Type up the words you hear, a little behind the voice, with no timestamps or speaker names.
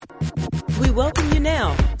We welcome you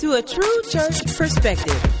now to A True Church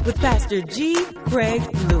Perspective with Pastor G. Craig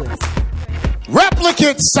Lewis.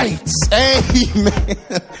 Replicant Saints. Amen.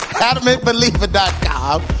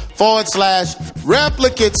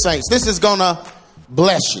 AdamandBeliever.com/Replicant Saints. This is going to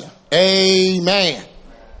bless you. Amen.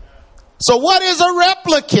 So what is a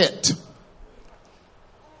replicant?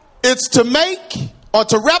 It's to make, or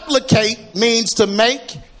to replicate means to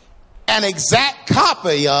make an exact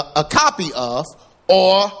copy of,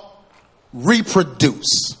 or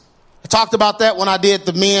reproduce. I talked about that when I did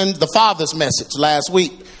the father's message last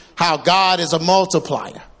week, how God is a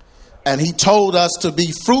multiplier. And he told us to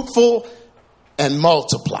be fruitful and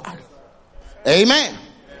multiply. Amen.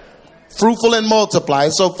 Fruitful and multiply.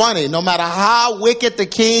 It's so funny. No matter how wicked the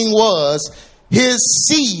king was, his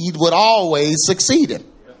seed would always succeed him.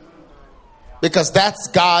 Because that's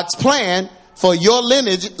God's plan for your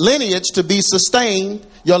lineage to be sustained,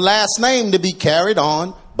 your last name to be carried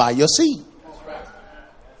on by your seed.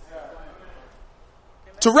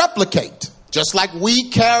 To replicate, just like we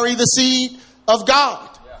carry the seed of God.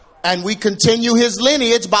 And we continue his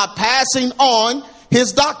lineage by passing on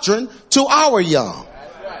his doctrine to our young.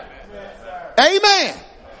 Amen.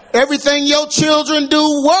 Everything your children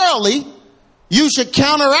do worldly, you should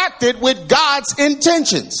counteract it with God's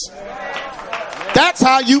intentions. That's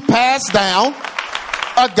how you pass down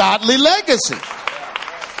a godly legacy.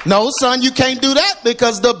 No, son, you can't do that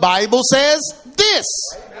because the Bible says this.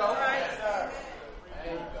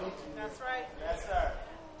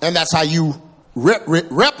 And that's how you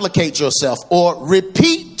replicate yourself, or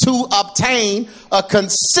repeat to obtain a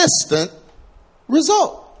consistent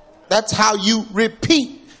result. That's how you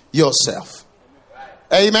repeat yourself.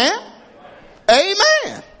 Amen?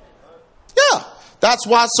 Amen. Yeah. That's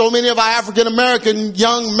why so many of our African American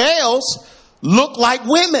young males look like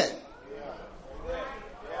women.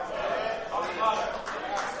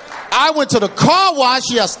 I went to the car wash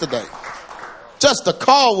yesterday. Just a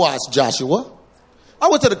car wash, Joshua. I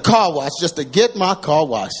went to the car wash just to get my car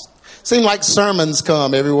washed. Seems like sermons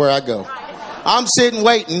come everywhere I go. I'm sitting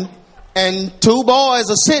waiting, and two boys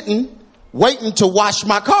are sitting waiting to wash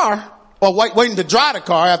my car, or waiting to dry the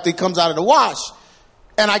car after it comes out of the wash.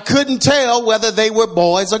 And I couldn't tell whether they were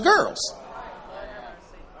boys or girls.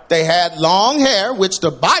 They had long hair, which the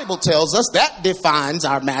Bible tells us that defines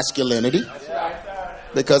our masculinity.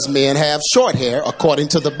 Because men have short hair according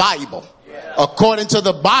to the Bible. According to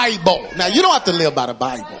the Bible. Now, you don't have to live by the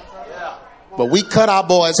Bible. But we cut our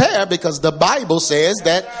boys' hair because the Bible says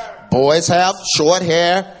that boys have short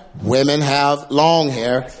hair, women have long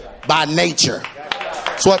hair by nature.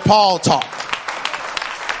 That's what Paul taught.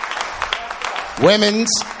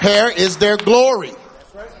 Women's hair is their glory.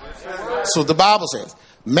 So the Bible says.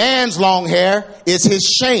 Man's long hair is his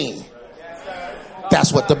shame.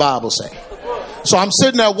 That's what the Bible says. So I'm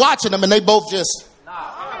sitting there watching them, and they both just,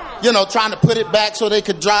 trying to put it back so they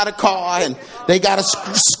could dry the car, and they got a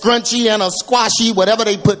scrunchie and a squashy, whatever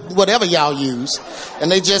y'all use,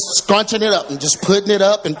 and they just scrunching it up and just putting it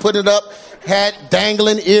up and putting it up, had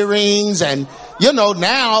dangling earrings, and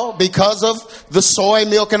now because of the soy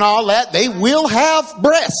milk and all that, they will have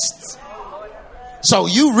breasts. So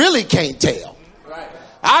you really can't tell.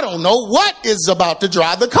 I don't know what is about to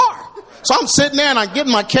drive the car. So I'm sitting there and I'm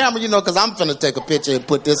getting my camera, because I'm finna take a picture and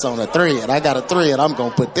put this on a thread. I got a thread I'm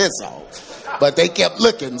going to put this on. But they kept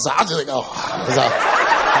looking. So I just like,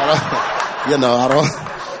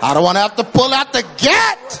 I don't want to have to pull out the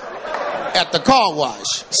gat at the car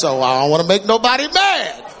wash. So I don't want to make nobody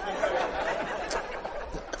mad.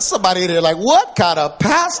 Somebody there like, what kind of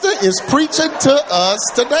pastor is preaching to us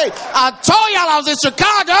today? I told y'all I was in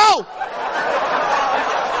Chicago.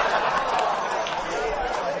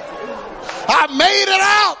 I made it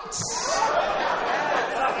out.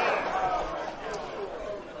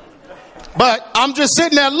 But I'm just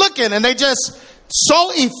sitting there looking, and they just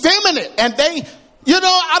so effeminate. And they,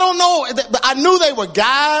 I don't know. I knew they were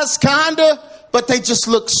guys, kinda, but they just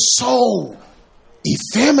look so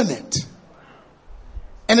effeminate.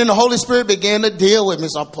 And then the Holy Spirit began to deal with me.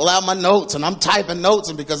 So I pull out my notes, and I'm typing notes,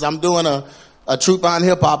 and because I'm doing a Truth Behind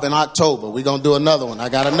Hip Hop in October. We're going to do another one. I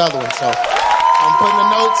got another one. So I'm putting the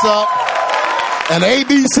notes up. And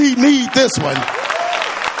ABC need this one.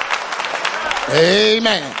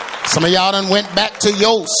 Amen. Some of y'all done went back to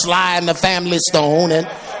your Sly and the Family Stone, and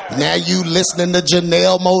now you listening to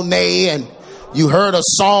Janelle Monáe, and you heard a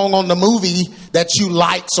song on the movie that you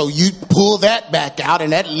liked, so you pull that back out,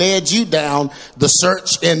 and that led you down the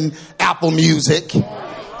search in Apple Music.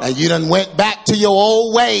 And you done went back to your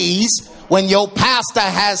old ways when your pastor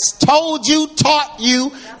has told you, taught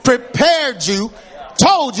you, prepared you,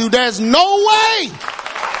 told you there's no way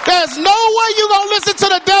you're going to listen to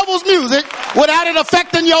the devil's music without it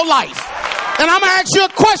affecting your life. And I'm going to ask you a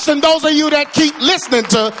question, those of you that keep listening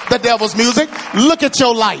to the devil's music. Look at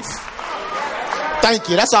your life. Thank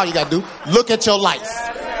you. That's all you got to do. Look at your life.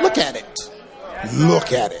 Look at it.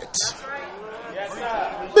 Look at it.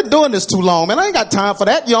 Been doing this too long, man. I ain't got time for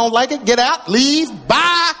that. You don't like it? Get out, leave,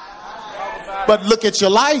 bye. But look at your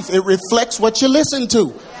life. It reflects what you listen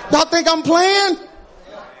to. Y'all think I'm playing?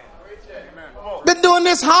 Been doing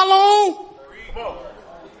this how long?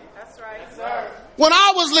 When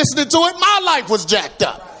I was listening to it, my life was jacked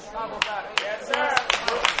up.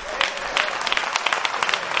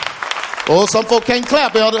 Oh, some folk can't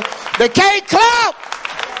clap, elder. They can't clap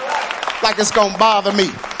like it's going to bother me.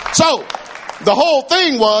 So the whole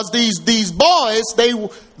thing was these boys,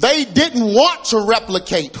 they didn't want to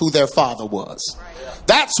replicate who their father was.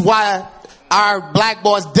 That's why our black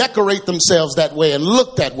boys decorate themselves that way and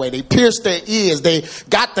look that way. They pierce their ears. They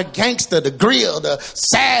got the gangster, the grill, the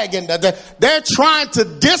sag, and they're trying to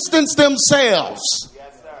distance themselves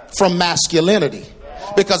from masculinity.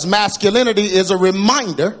 Because masculinity is a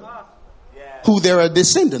reminder who they're a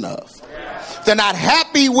descendant of. They're not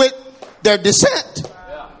happy with their descent.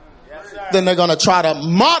 Then they're going to try to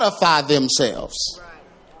modify themselves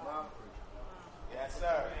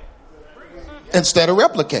instead of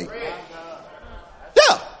replicate.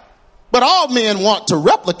 Yeah. But all men want to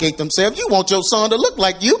replicate themselves. You want your son to look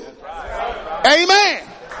like you. Amen.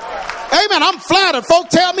 Amen. I'm flattered. Folk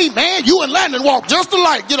tell me, man, you and Landon walk just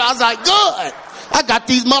alike. You know, I was like, good. I got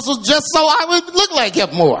these muscles just so I would look like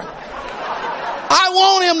him more. I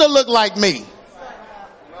want him to look like me.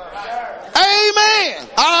 Amen.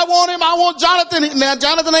 I want Jonathan. Now,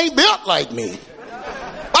 Jonathan ain't built like me.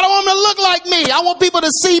 I don't want him to look like me. I want people to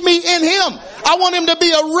see me in him. I want him to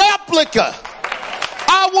be a replica.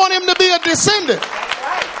 I want him to be a descendant.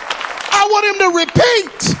 I want him to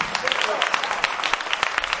repeat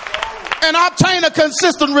and obtain a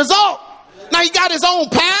consistent result. Now, he got his own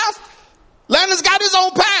path. Landon's got his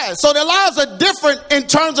own path. So their lives are different in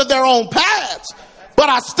terms of their own paths. But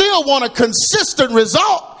I still want a consistent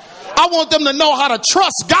result. I want them to know how to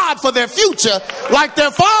trust God for their future like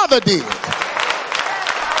their father did.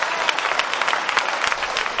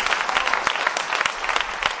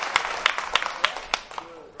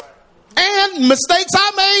 And mistakes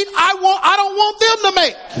I made, I don't want them to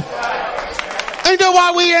make. Ain't that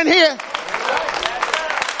why we in here?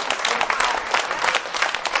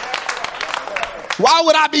 Why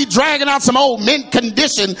would I be dragging out some old mint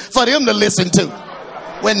condition for them to listen to?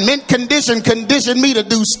 When mint conditioned me to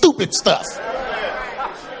do stupid stuff.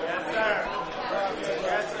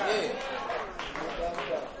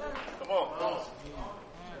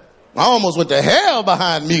 I almost went to hell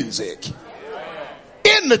behind music.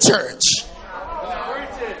 In the church.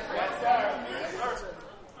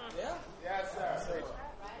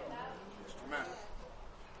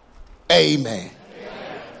 Amen.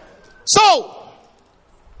 So,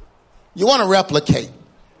 you want to replicate.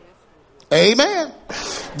 Amen.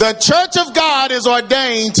 The church of God is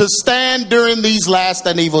ordained to stand during these last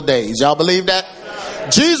and evil days. Y'all believe that?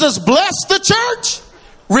 Jesus blessed the church,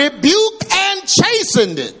 rebuked and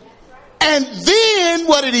chastened it. And then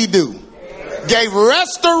what did he do? Gave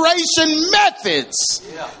restoration methods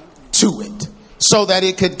to it so that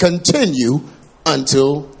it could continue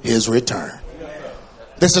until his return.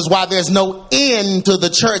 This is why there's no end to the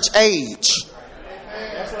church age.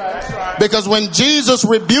 Because when Jesus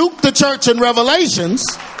rebuked the church in Revelations,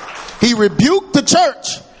 he rebuked the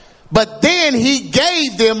church, but then he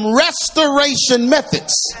gave them restoration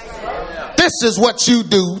methods. This is what you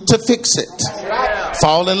do to fix it.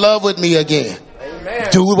 Fall in love with me again.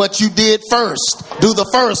 Do what you did first. Do the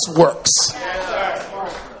first works.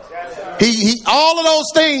 He all of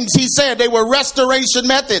those things he said, they were restoration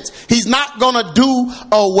methods. He's not going to do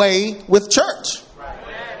away with church.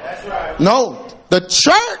 No. The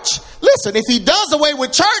church, listen, if he does away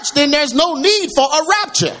with church, then there's no need for a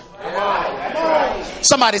rapture.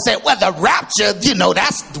 Somebody said, well, the rapture,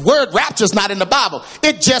 that's the word rapture is not in the Bible.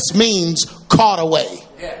 It just means caught away.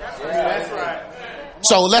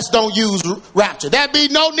 So let's don't use rapture. There'd be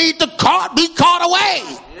no need to be caught away.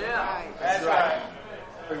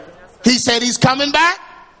 He said he's coming back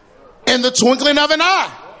in the twinkling of an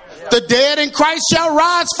eye. The dead in Christ shall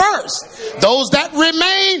rise first. Those that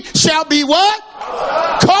remain shall be what?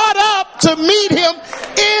 Caught up to meet him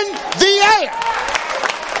in the air.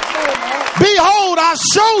 Behold, I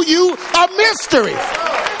show you a mystery.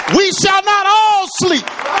 We shall not all sleep,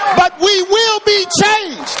 but we will be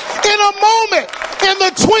changed in a moment, in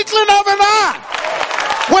the twinkling of an eye,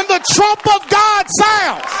 when the trump of God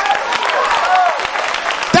sounds.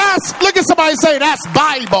 Look at somebody say, that's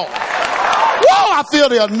Bible. Whoa, I I feel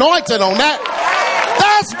the anointing on that.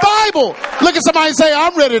 That's Bible. Look at somebody and say,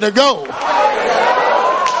 I'm ready to go.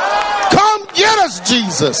 Come get us,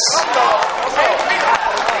 Jesus.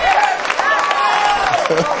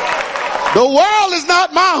 The world is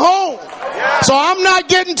not my home, so I'm not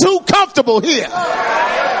getting too comfortable here.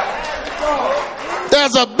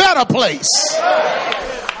 There's a better place.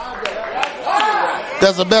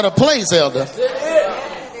 There's a better place, elder.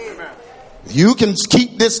 You can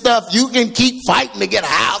keep this stuff. You can keep fighting to get a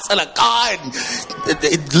house and a car and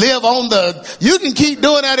live on the... You can keep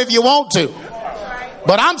doing that if you want to.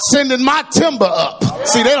 But I'm sending my timber up.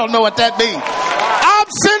 See, they don't know what that means. I'm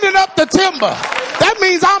sending up the timber. That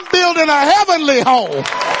means I'm building a heavenly home.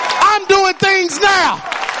 I'm doing things now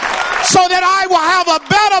so that I will have a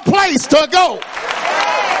better place to go.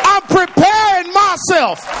 I'm preparing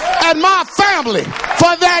myself and my family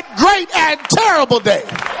for that great and terrible day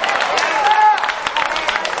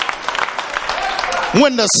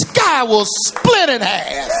when the sky will split in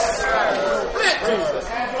half.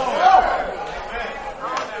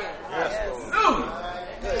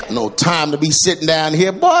 No time to be sitting down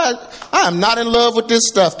here. Boy, I am not in love with this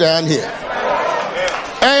stuff down here.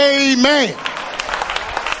 Amen.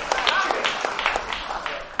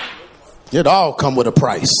 It all come with a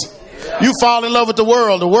price. You fall in love with the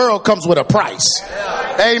world comes with a price.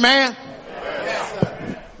 Amen.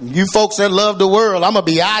 You folks that love the world, I'm going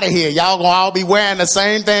to be out of here. Y'all going to all be wearing the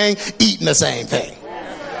same thing, eating the same thing.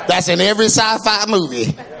 That's in every sci-fi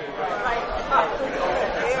movie.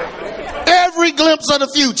 Every glimpse of the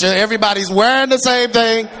future, everybody's wearing the same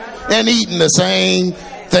thing and eating the same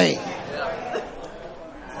thing.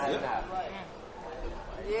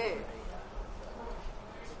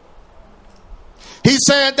 He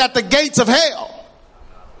said that the gates of hell.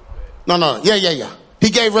 He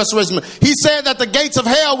gave restoration. He said that the gates of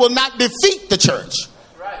hell will not defeat the church.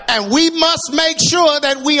 And we must make sure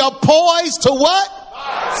that we are poised to what?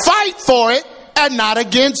 Fight for it and not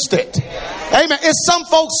against it. Amen. It's some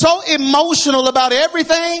folks so emotional about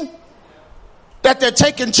everything that they're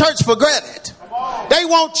taking church for granted. They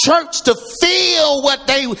want church to feel what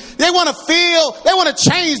they want to feel. They want to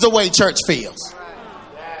change the way church feels.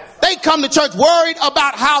 They come to church worried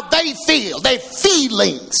about how they feel, their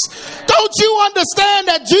feelings. Don't you understand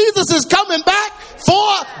that Jesus is coming back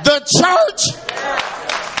for the church?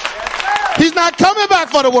 He's not coming back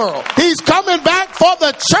for the world. He's coming back for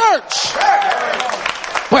the church.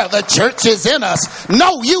 Well, the church is in us.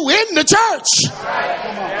 No, you in the church.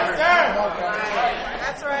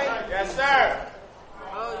 That's right. Yes, sir.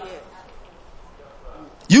 Oh, yeah.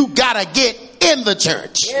 You got to get in the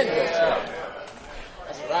church.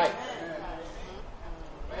 That's right.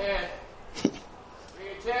 Man.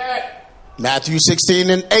 Matthew 16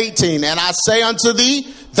 and 18. And I say unto thee,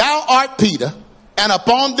 thou art Peter, and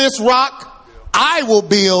upon this rock I will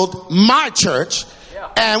build my church.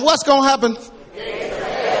 And what's going to happen?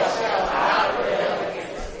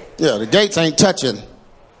 Yeah, the gates ain't touching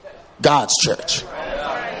God's church.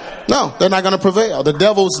 No, they're not going to prevail. The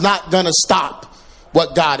devil's not going to stop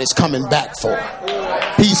what God is coming back for.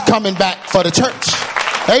 He's coming back for the church.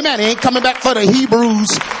 Amen. He ain't coming back for the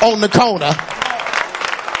Hebrews on the corner.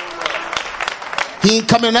 He ain't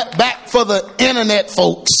coming back for the internet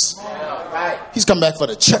folks. He's coming back for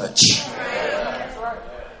the church.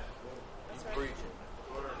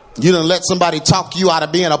 You done let somebody talk you out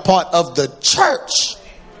of being a part of the church.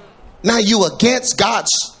 Now you against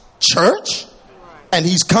God's church, and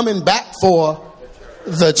he's coming back for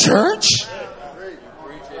the church.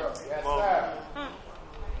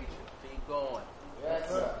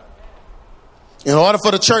 In order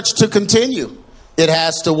for the church to continue, it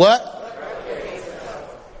has to what?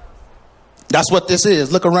 That's what this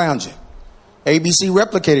is. Look around you. ABC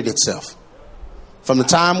replicated itself. From the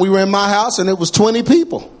time we were in my house and it was 20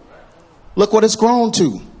 people. Look what it's grown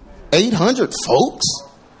to. 800 folks.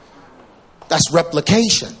 That's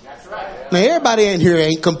replication. Now everybody in here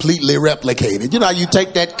ain't completely replicated. You know, you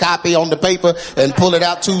take that copy on the paper and pull it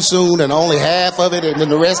out too soon and only half of it, and then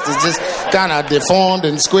the rest is just kind of deformed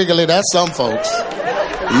and squiggly. That's some folks.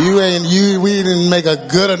 We didn't make a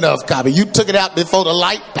good enough copy. You took it out before the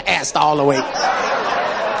light passed all the way.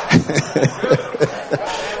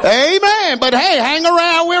 Amen. But hey, hang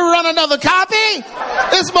around. We'll run another copy.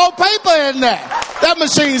 There's more paper in there. That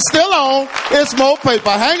machine's still on. It's more paper.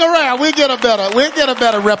 Hang around. We'll get a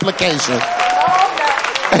better replication.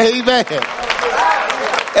 Amen.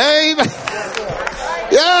 Amen.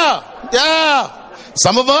 Yeah.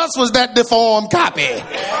 Some of us was that deformed copy.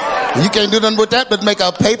 You can't do nothing with that but make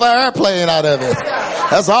a paper airplane out of it.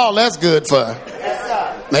 That's all that's good for.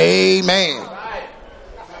 Amen.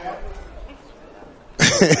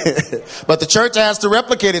 But the church has to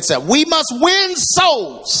replicate itself. We must win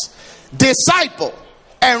souls, disciple,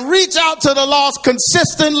 and reach out to the lost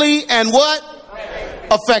consistently and what?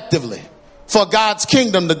 Effectively, for God's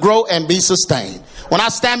kingdom to grow and be sustained. When I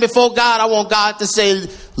stand before God, I want God to say,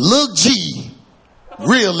 little G,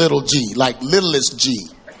 real little G, like littlest G.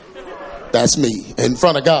 That's me in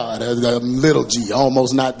front of God, little G,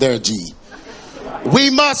 almost not their G. We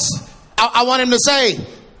must, I want him to say,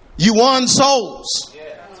 you won souls,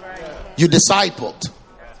 you discipled,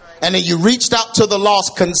 and then you reached out to the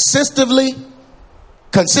lost consistently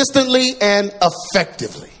and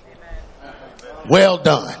effectively. Well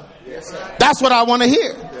done. That's what I want to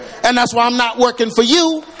hear. And that's why I'm not working for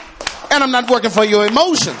you, and I'm not working for your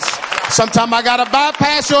emotions. Sometimes I got to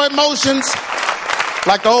bypass your emotions,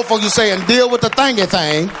 like the old folks you say, and deal with the thingy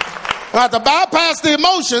thing. I have to bypass the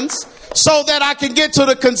emotions so that I can get to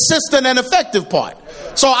the consistent and effective part.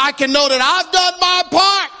 So I can know that I've done my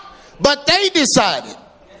part, but they decided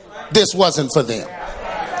this wasn't for them.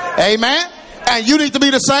 Amen. And you need to be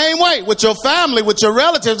the same way with your family, with your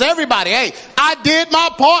relatives, everybody. Hey, I did my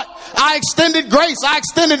part. I extended grace. I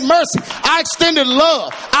extended mercy. I extended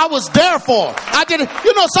love. I was there for them. I did it.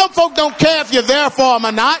 You know, some folk don't care if you're there for them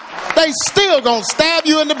or not. They still gonna stab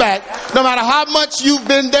you in the back, no matter how much you've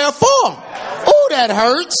been there for them. Oh, that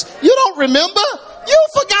hurts. You don't remember. You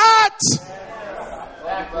forgot.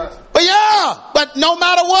 But no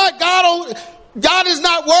matter what, God is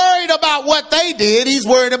not worried about what they did. He's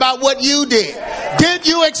worried about what you did. Did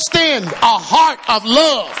you extend a heart of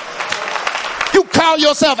love? You call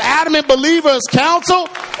yourself adamant believers council?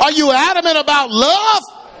 Are you adamant about love?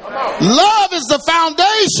 Love is the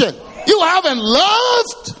foundation. You haven't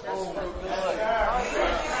loved?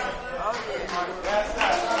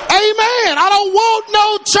 Amen. I don't want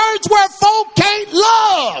no church where folk can't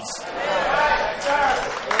love.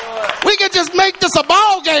 We can just make this a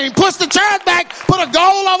ball game. Push the chairs back, put a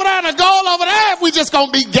goal over there and a goal over there if we just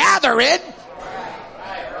going to be gathering.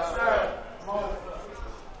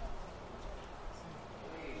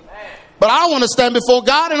 But I want to stand before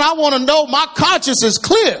God and I want to know my conscience is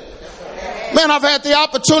clear. Man, I've had the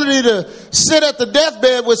opportunity to sit at the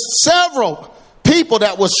deathbed with several people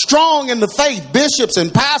that were strong in the faith, bishops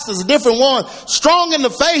and pastors, different ones, strong in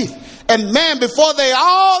the faith. And man, before they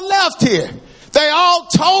all left here, they all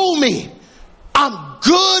told me, I'm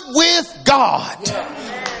good with God.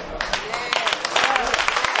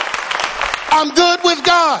 I'm good with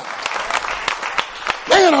God.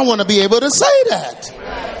 Man, I want to be able to say that.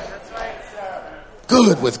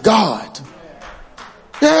 Good with God.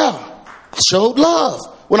 Yeah, I showed love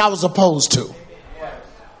when I was supposed to.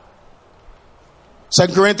 2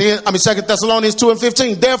 Thessalonians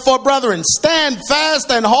 2:15. Therefore, brethren, stand fast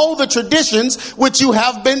and hold the traditions which you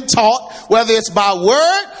have been taught, whether it's by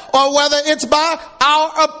word or whether it's by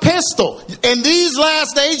our epistle. In these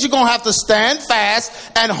last days, you're going to have to stand fast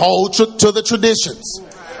and hold to the traditions.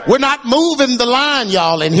 We're not moving the line,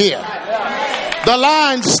 y'all, in here. The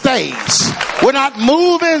line stays. We're not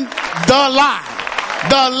moving the line.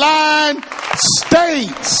 The line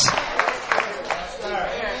stays.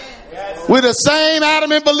 We're the same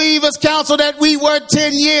adamant believers council that we were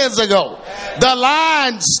 10 years ago. The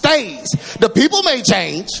line stays. The people may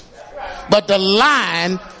change, but the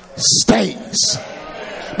line stays.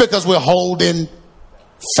 Because we're holding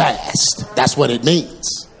fast. That's what it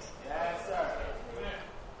means.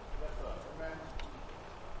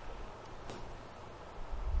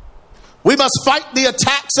 We must fight the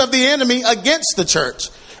attacks of the enemy against the church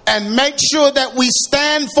and make sure that we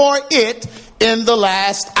stand for it in the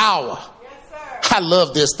last hour. I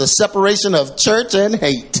love this, the separation of church and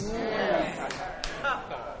hate.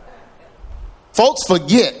 Folks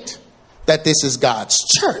forget that this is God's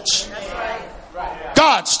church.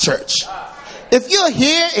 God's church. If you're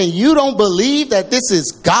here and you don't believe that this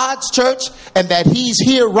is God's church and that he's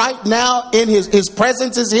here right now, in his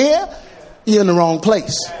presence is here, you're in the wrong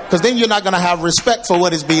place. Because then you're not going to have respect for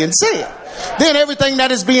what is being said. Then everything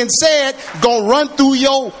that is being said going to run through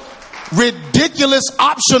your ridiculous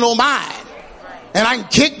optional mind. And I can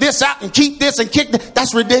kick this out and keep this and kick that.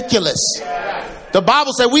 That's ridiculous. The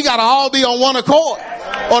Bible said we got to all be on one accord,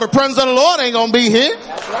 or the presence of the Lord ain't going to be here.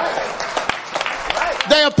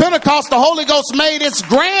 Day of Pentecost, the Holy Ghost made its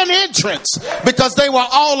grand entrance because they were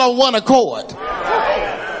all on one accord.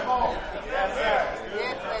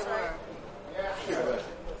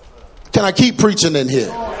 Can I keep preaching in here?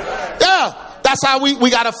 Yeah, that's how we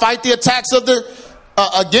got to fight the attacks of the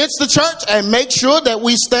against the church and make sure that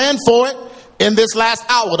we stand for it in this last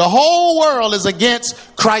hour. The whole world is against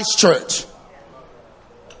Christ's church.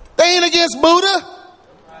 They ain't against Buddha.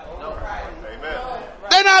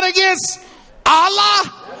 They're not against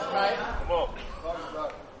Allah.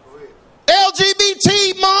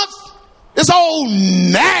 LGBT month. This old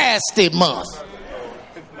nasty month.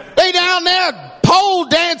 They down there pole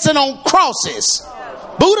dancing on crosses.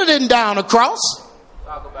 Buddha didn't die on a cross.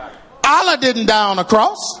 Allah didn't die on a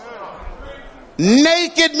cross.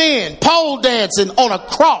 Naked men pole dancing on a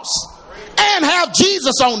cross and have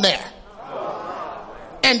Jesus on there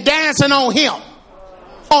and dancing on him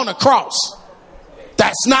on a cross.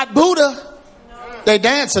 That's not Buddha they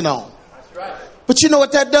dancing on. But you know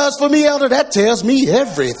what that does for me, Elder? That tells me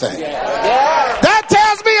everything. That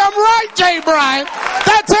tells me I'm right, Jay Bryant.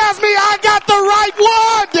 That tells me I got the right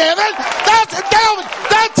one, David.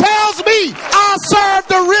 That tells me I serve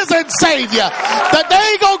the risen Savior. That they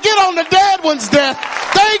ain't gonna get on the dead one's death.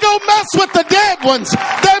 They ain't gonna mess with the dead ones.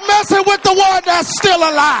 They're messing with the one that's still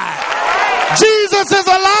alive. Jesus is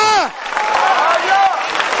alive.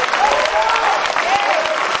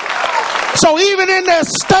 So even in their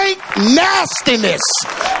stank nastiness,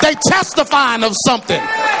 they testifying of something.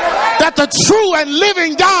 That the true and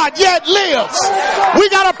living God yet lives. We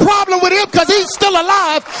got a problem with him because he's still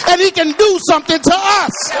alive and he can do something to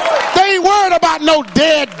us. They ain't worried about no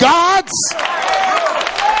dead gods.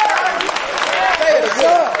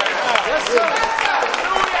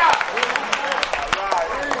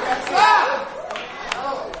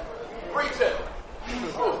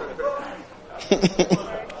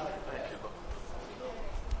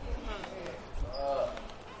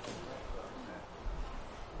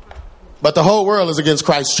 But the whole world is against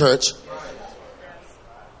Christ's church.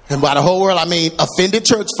 And by the whole world, I mean offended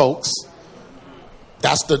church folks.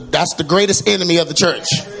 That's the greatest enemy of the church.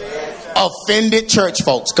 Offended church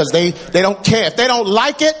folks. Because they don't care. If they don't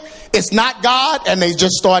like it, it's not God. And they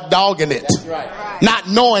just start dogging it. Not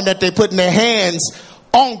knowing that they're putting their hands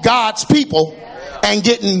on God's people and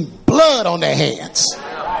getting blood on their hands.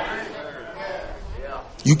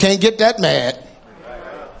 You can't get that mad.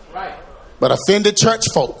 But offended church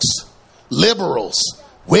folks, liberals,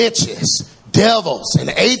 witches, devils, and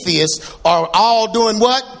atheists are all doing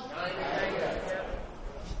what?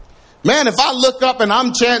 Man, if I look up and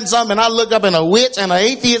I'm chanting something and I look up and a witch and an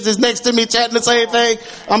atheist is next to me chanting the same thing,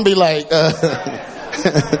 I'm be like,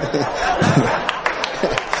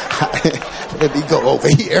 let me go over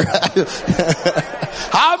here.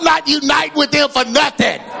 I'm not united with them for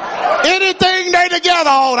nothing. Anything they together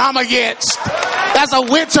on, I'm against. That's a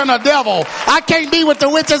witch and a devil. I can't be with the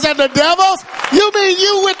witches and the devils. You mean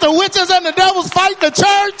you with the witches and the devils fight the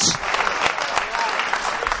church?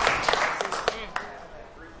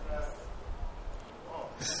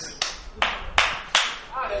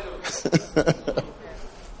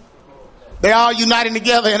 They all uniting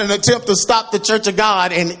together in an attempt to stop the church of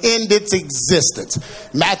God and end its existence.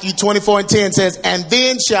 Matthew 24:10 says, and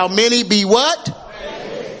then shall many be what?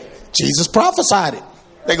 Jesus prophesied it.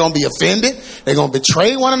 They're going to be offended. They're going to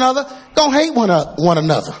betray one another. Going to hate one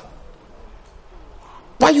another.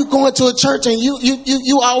 Why you going to a church and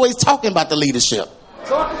you always talking about the leadership?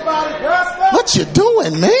 Talk about it, Pastor. What you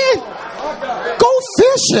doing, man? Go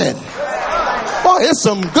fishing. Boy, it's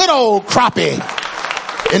some good old crappie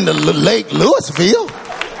in the Lake Louisville.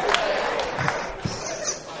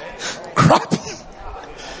 Crappie.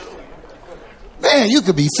 Man, you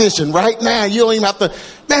could be fishing right now. You don't even have to.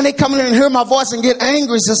 Man, they come in and hear my voice and get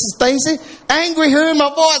angry, Sister Stacy. Angry hearing my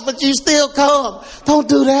voice, but you still come. Don't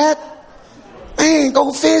do that. Man,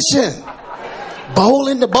 go fishing.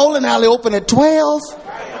 Bowling. The bowling alley open at 12. You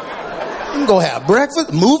can go have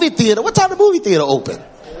breakfast. Movie theater. What time the movie theater open?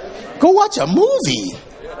 Go watch a movie.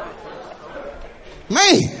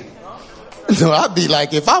 Man. So I'd be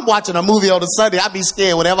like, if I'm watching a movie on a Sunday, I'd be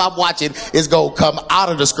scared whatever I'm watching is going to come out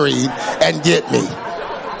of the screen and get me.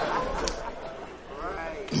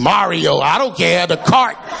 Mario, I don't care. The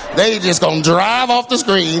cart, they just going to drive off the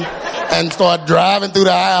screen and start driving through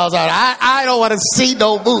the aisles. I don't want to see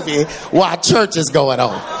no movie while church is going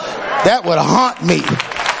on. That would haunt me.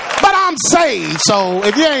 But I'm saved, so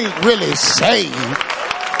if you ain't really saved,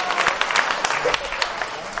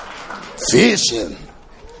 fishing.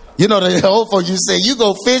 You know, the old folks, you say, you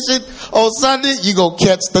go fishing on Sunday, you go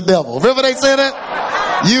catch the devil. Remember they said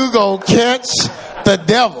that? You go catch the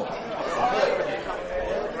devil.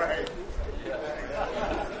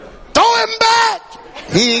 Throw him back.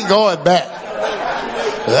 He ain't going back.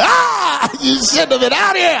 Ah, you shouldn't have been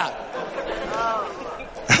out here.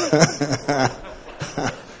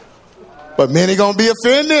 But many going to be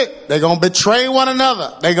offended. They're going to betray one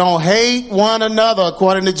another. They're going to hate one another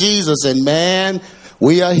according to Jesus. And man,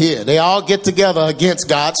 we are here. They all get together against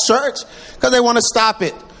God's church because they want to stop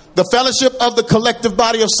it. The fellowship of the collective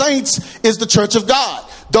body of saints is the church of God.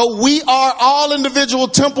 Though we are all individual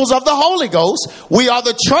temples of the Holy Ghost, we are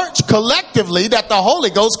the church collectively that the Holy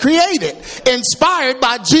Ghost created, inspired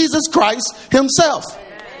by Jesus Christ himself.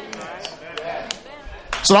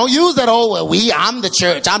 So don't use that, I'm the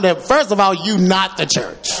church. First of all, you not the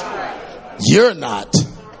church. You're not.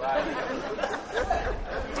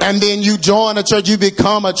 And then you join a church, you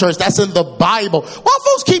become a church. That's in the Bible. Why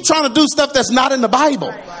folks keep trying to do stuff that's not in the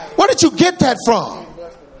Bible? Where did you get that from?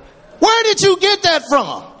 Where did you get that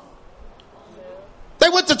from? They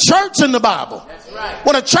went to church in the Bible.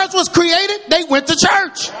 When a church was created, they went to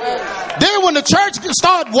church. Then when the church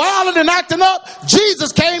started wilding and acting up,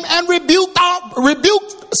 Jesus came and rebuked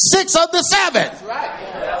 6 of the 7.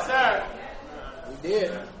 Yes, sir. We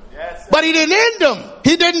did. But he didn't end them.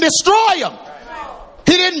 He didn't destroy them.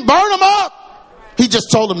 He didn't burn them up. He just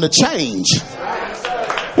told them to change.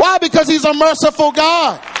 Why? Because he's a merciful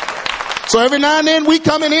God. So every now and then we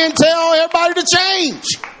come in here and tell everybody to change.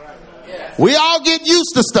 We all get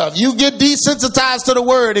used to stuff. You get desensitized to the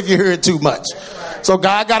word if you hear it too much. So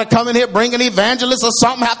God got to come in here, bring an evangelist or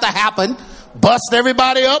something have to happen, bust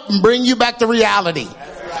everybody up and bring you back to reality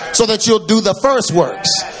so that you'll do the first works.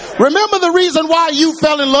 Remember the reason why you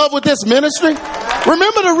fell in love with this ministry?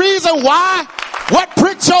 Remember the reason why? What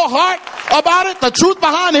pricked your heart about it? The truth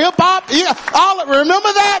behind hip hop? Yeah,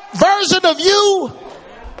 remember that version of you?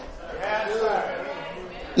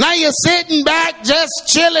 Now you're sitting back just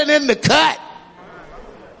chilling in the cut.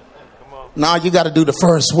 Now you got to do the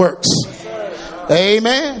first works.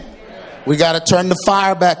 Amen. We got to turn the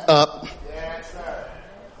fire back up.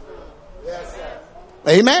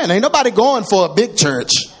 Amen. Ain't nobody going for a big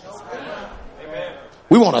church.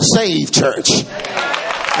 We want a saved church.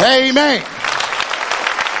 Amen.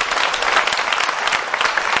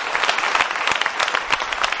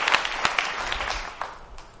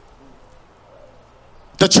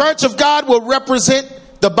 The church of God will represent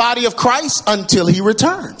the body of Christ until he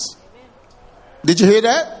returns. Did you hear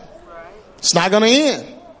that? It's not going to end.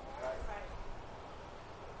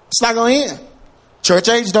 It's not going to end. Church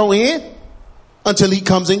age don't end until he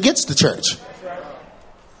comes and gets the church.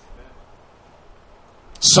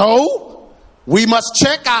 So we must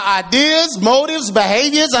check our ideas, motives,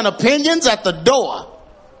 behaviors, and opinions at the door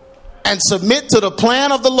and submit to the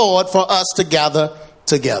plan of the Lord for us to gather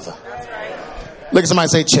together. Look at somebody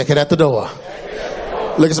say, check it at the door.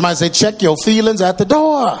 Look at somebody say, check your feelings at the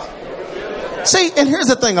door. See, and here's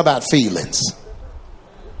the thing about feelings.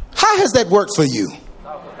 How has that worked for you?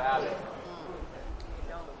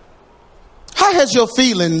 How has your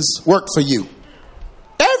feelings worked for you?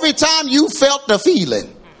 Every time you felt the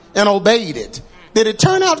feeling and obeyed it, did it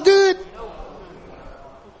turn out good?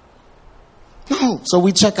 No. So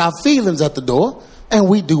we check our feelings at the door and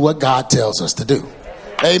we do what God tells us to do.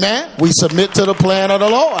 Amen. We submit to the plan of the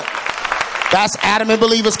Lord. That's Adamant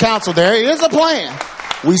Believers Council. There is a plan.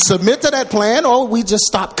 We submit to that plan or we just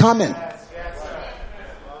stop coming.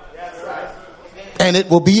 And it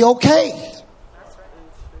will be okay.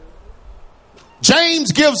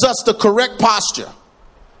 James gives us the correct posture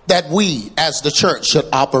that we as the church should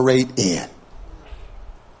operate in.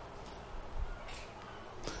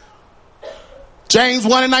 James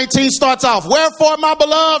 1:19 starts off, wherefore, my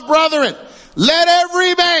beloved brethren, let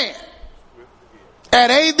every man at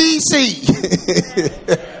ABC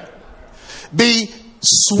be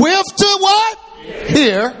swift to what?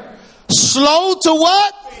 Hear. Slow to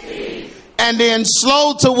what? And then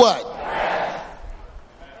slow to what?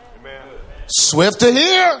 Swift to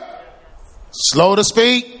hear, slow to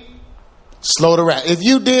speak, slow to wrath. If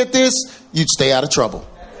you did this, you'd stay out of trouble.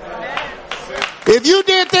 If you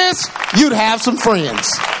did this, you'd have some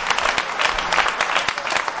friends.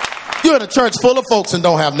 You're in a church full of folks and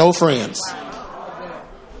don't have no friends.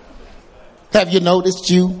 Have you noticed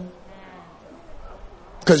you?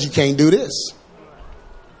 Because you can't do this.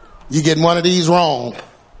 You're getting one of these wrong.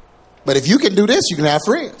 But if you can do this, you can have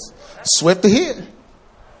friends. Swift to hear.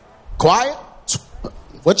 Quiet.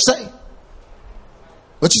 What you say?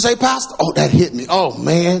 What you say, Pastor? Oh, that hit me. Oh,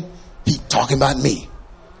 man. He talking about me.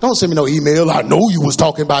 Don't send me no email. I know you was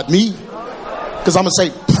talking about me. Because I'm going to say,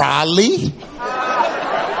 probably.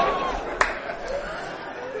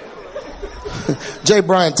 Jay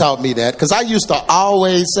Bryan taught me that. Because I used to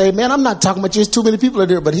always say, man, I'm not talking about you. There's too many people in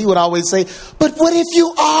there. But he would always say, but what if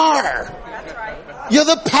you are? You're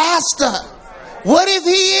the pastor. What if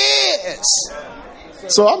he is?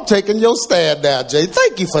 So I'm taking your stand now, Jay.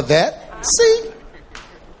 Thank you for that. See?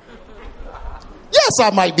 Yes, I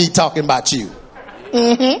might be talking about you.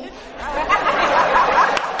 I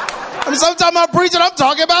mean, sometimes I'm preaching, I'm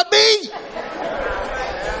talking about me.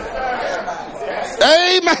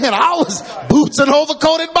 Amen. I was boots and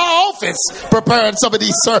overcoat in my office preparing some of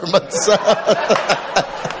these sermons.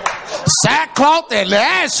 Sackcloth and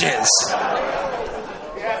ashes.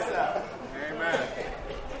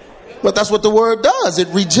 But that's what the word does. It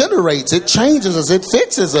regenerates. It changes us. It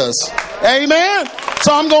fixes us. Amen.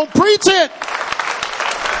 So I'm going to preach it.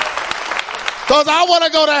 Because I want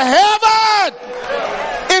to go to heaven.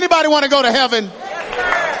 Anybody want to go to heaven?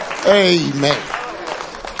 Amen.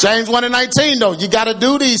 James 1:19 though, you got to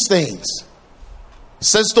do these things.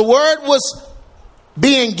 Since the word was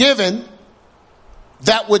being given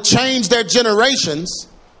that would change their generations,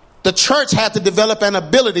 the church had to develop an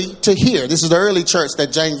ability to hear. This is the early church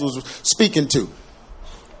that James was speaking to.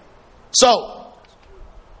 So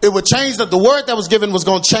it would change that the word that was given was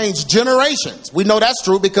going to change generations. We know that's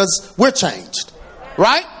true because we're changed,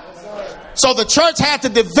 right? So the church had to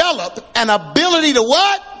develop an ability to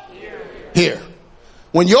what? Hear.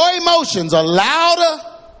 When your emotions are louder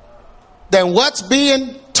than what's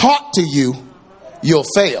being taught to you, you'll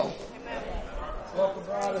fail.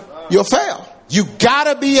 You'll fail. You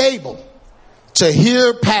gotta be able to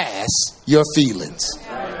hear past your feelings.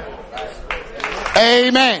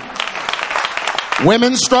 Amen.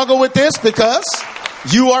 Women struggle with this because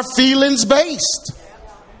you are feelings based.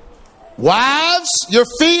 Wives, you're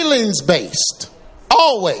feelings based.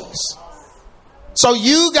 Always. So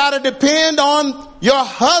you got to depend on your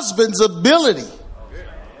husband's ability.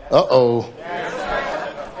 Uh-oh.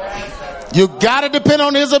 You got to depend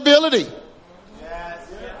on his ability.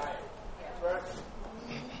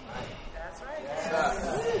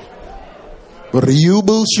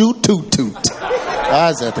 Ryubu shoot toot toot.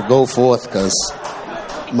 I just have to go forth because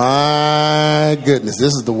my goodness,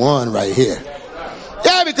 this is the one right here.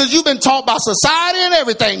 Yeah, because you've been taught by society and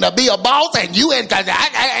everything to be a boss, and you ain't.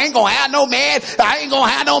 I ain't gonna have no man. I ain't gonna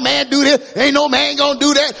have no man do this. Ain't no man gonna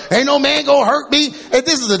do that. Ain't no man gonna hurt me. And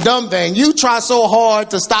this is a dumb thing. You try so hard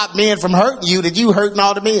to stop men from hurting you that you hurting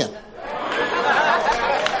all the men.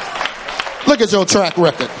 Look at your track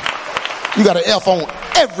record. You got an F on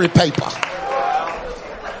every paper.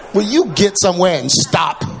 Will you get somewhere and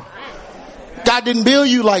stop? God didn't build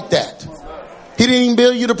you like that. He didn't even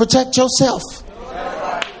build you to protect yourself.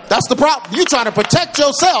 That's the problem. You trying to protect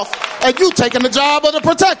yourself and you taking the job of the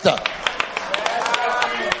protector.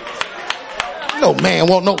 No man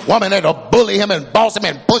want no woman there to bully him and boss him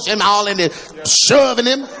and push him all in there, shoving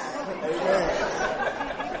him.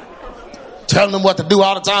 Telling him what to do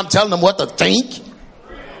all the time, telling him what to think.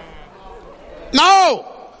 No.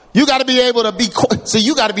 You got to be able to be, so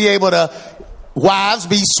you got to be able to, wives,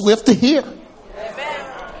 be swift to hear.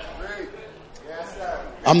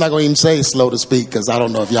 I'm not going to even say slow to speak because I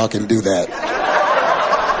don't know if y'all can do that.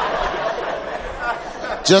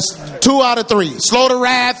 Just 2 out of 3. Slow to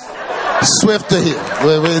wrath, swift to hear.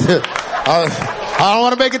 I don't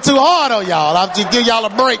want to make it too hard on y'all. I'll just give y'all a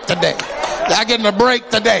break today. Y'all getting a break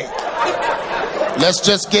today. Let's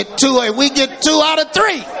just get 2. If we get 2 out of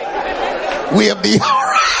 3, we'll be all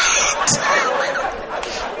right.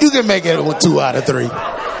 You can make it with 2 out of 3.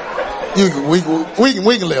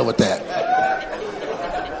 We can live with that.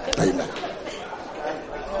 Amen.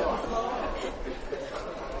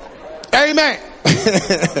 Amen.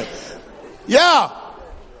 Yeah.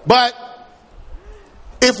 But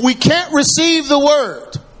if we can't receive the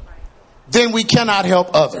word, then we cannot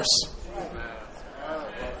help others.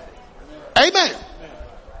 Amen.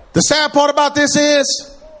 The sad part about this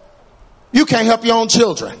is you can't help your own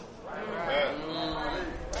children.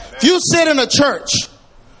 If you sit in a church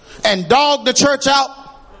and dog the church out,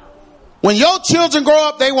 when your children grow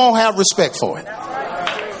up, they won't have respect for it.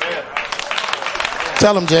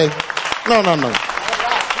 Tell them, Jay. No.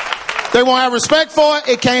 They won't have respect for it.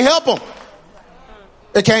 It can't help them.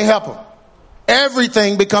 It can't help them.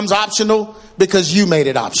 Everything becomes optional because you made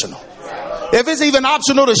it optional. If it's even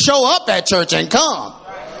optional to show up at church and come,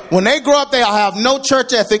 when they grow up, they'll have no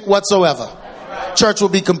church ethic whatsoever. Church will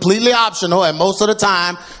be completely optional, and most of the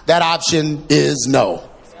time, that option is no.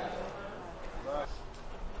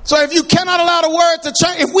 So if you cannot allow the word to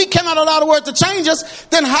change, if we cannot allow the word to change us,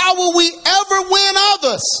 then how will we ever win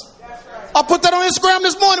others? I put that on Instagram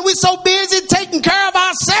this morning. We're so busy taking care of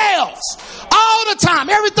ourselves all the time.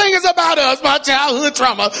 Everything is about us. My childhood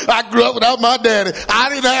trauma. I grew up without my daddy. I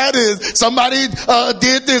didn't have this. Somebody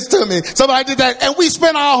did this to me. Somebody did that. And we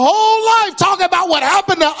spend our whole life talking about what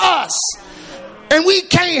happened to us. And we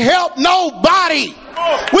can't help nobody.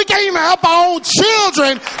 We can't even help our own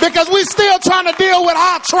children because we're still trying to deal with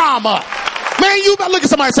our trauma. Man, you better look at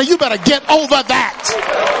somebody and say, you better get over that.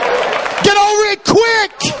 Get over it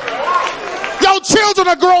quick. Your children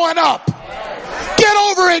are growing up. Get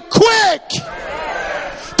over it quick.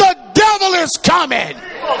 The devil is coming.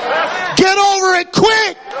 Get over it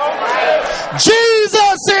quick.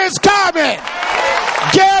 Jesus is coming.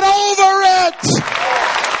 Get over it.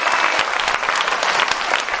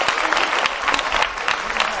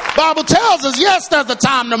 Bible tells us, yes, there's a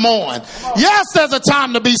time to mourn. Yes, there's a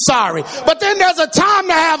time to be sorry. But then there's a time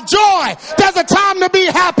to have joy. There's a time to be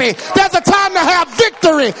happy. There's a time to have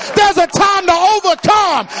victory. There's a time to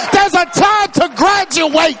overcome. There's a time to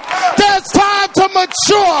graduate. There's time to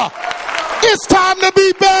mature. It's time to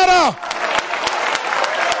be better.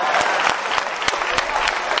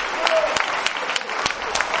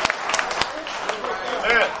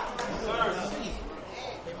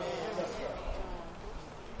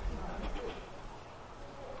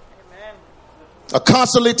 A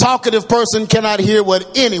constantly talkative person cannot hear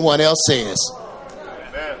what anyone else says.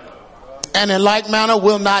 Amen. And in like manner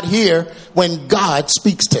will not hear when God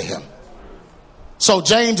speaks to him. So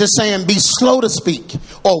James is saying, be slow to speak,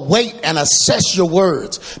 or wait and assess your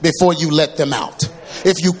words before you let them out.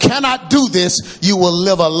 If you cannot do this, you will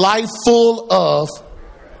live a life full of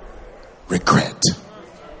regret.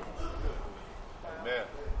 Amen.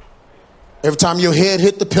 Every time your head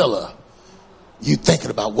hit the pillow, you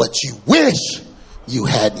thinking about what you wish you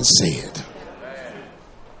hadn't said.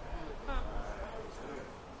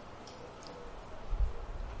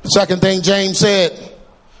 The second thing James said,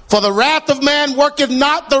 for the wrath of man worketh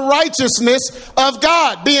not the righteousness of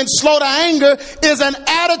God. Being slow to anger is an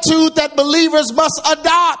attitude that believers must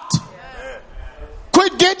adopt.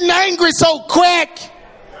 Quit getting angry so quick.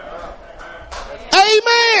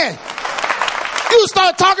 Amen. You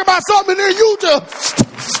start talking about something and then you just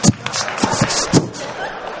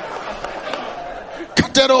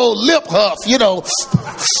got that old lip huff, you know.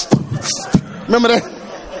 Remember that?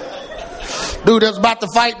 Dude that was about to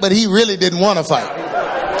fight, but he really didn't want to fight.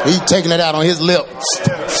 He taking it out on his lip.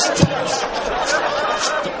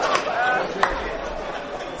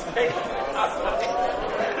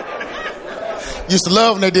 Used to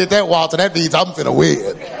love when they did that, Walter. That means I'm finna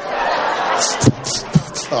win.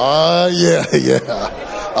 Oh, yeah.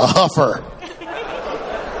 A huffer.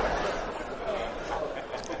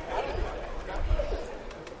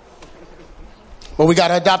 But we got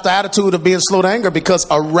to adopt the attitude of being slow to anger, because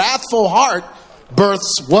a wrathful heart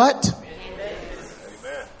births what? Amen.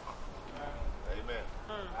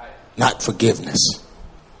 Not forgiveness.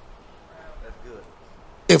 That's good.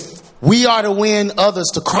 If we are to win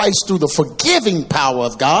others to Christ through the forgiving power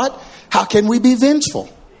of God, how can we be vengeful?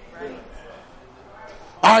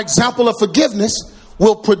 Our example of forgiveness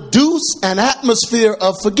will produce an atmosphere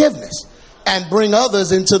of forgiveness and bring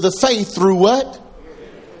others into the faith through what?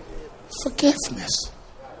 Forgiveness.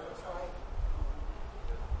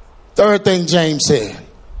 Third thing James said,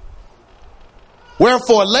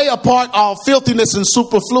 wherefore lay apart all filthiness and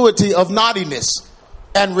superfluity of naughtiness,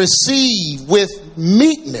 and receive with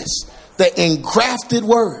meekness the engrafted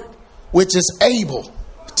word, which is able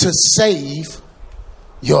to save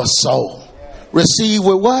your soul. Receive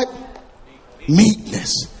with what?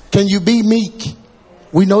 Meekness. Can you be meek?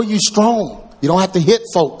 We know you're strong. You don't have to hit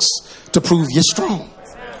folks to prove you're strong.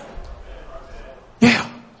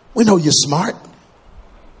 Yeah, we know you're smart.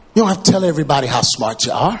 You don't have to tell everybody how smart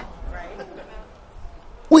you are.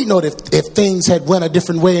 We know that if things had went a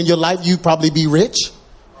different way in your life, you'd probably be rich.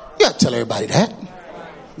 You don't have to tell everybody that,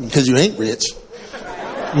 because you ain't rich.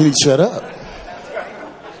 You need to shut up.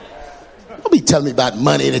 Don't be telling me about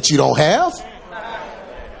money that you don't have.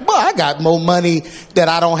 Boy, I got more money that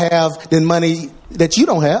I don't have than money that you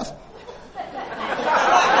don't have.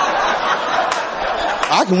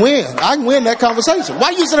 I can win. I can win that conversation. Why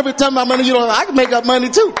you sitting up here telling me about money you don't have? I can make up money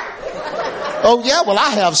too. Oh yeah, well I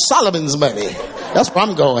have Solomon's money. That's where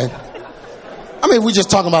I'm going. I mean, we just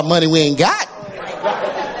talking about money we ain't got.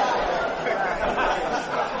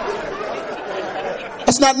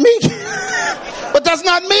 That's not meek. But that's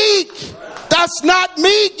not meek. That's not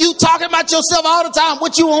meek. You talking about yourself all the time.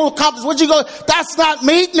 What you want to accomplish. What you go. That's not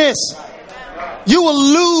meekness. You will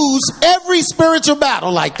lose every spiritual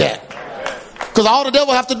battle like that. Because all the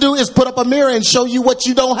devil have to do is put up a mirror and show you what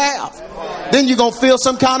you don't have. Then you're going to feel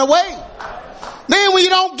some kind of way. Then when you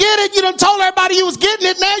don't get it, you done told everybody you was getting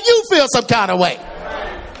it. Now you feel some kind of way.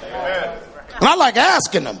 And I like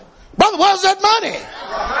asking them, brother, where's that money?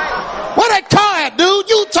 Where that car at, dude?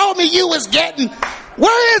 You told me you was getting.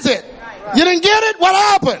 Where is it? You didn't get it? What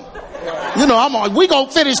happened? You know, we going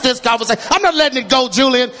to finish this conversation. I'm not letting it go,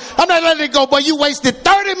 Julian. I'm not letting it go, but you wasted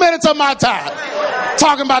 30 minutes of my time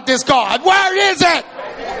talking about this car. Where is it?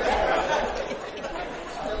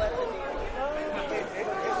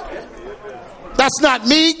 That's not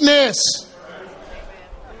meekness.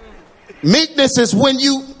 Meekness is when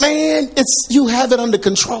you have it under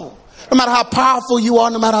control. No matter how powerful you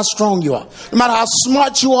are, no matter how strong you are, no matter how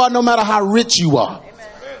smart you are, no matter how rich you are.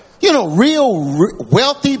 You know, real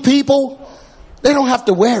wealthy people, they don't have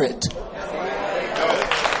to wear it.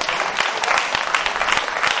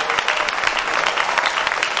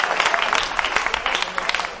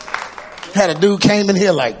 Had a dude came in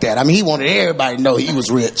here like that. I mean, he wanted everybody to know he was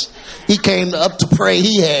rich. He came up to pray.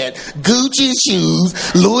 He had Gucci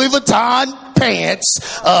shoes, Louis Vuitton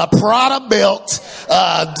pants, Prada belt.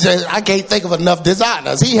 I can't think of enough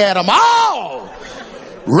designers. He had them all.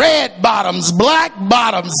 Red bottoms, black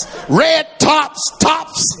bottoms, red tops,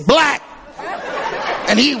 black.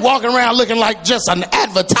 And he walking around looking like just an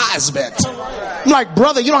advertisement. I'm like,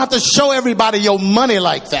 brother, you don't have to show everybody your money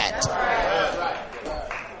like that.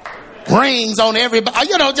 Rings on everybody,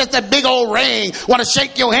 you know, just that big old ring. Want to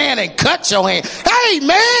shake your hand and cut your hand. Hey,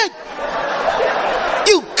 man,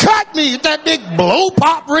 you cut me with that big blow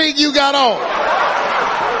pop ring you got on.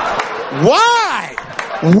 Why?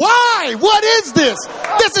 Why? What is this?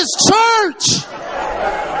 This is church.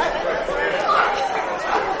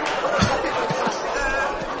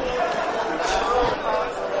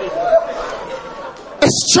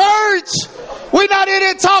 It's church. We're not in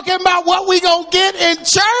here talking about what we gonna get in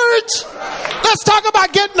church. Let's talk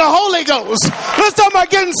about getting the Holy Ghost. Let's talk about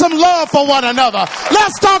getting some love for one another.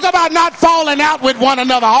 Let's talk about not falling out with one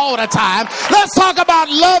another all the time. Let's talk about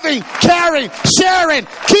loving, caring, sharing,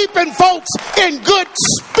 keeping folks in good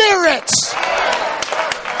spirits.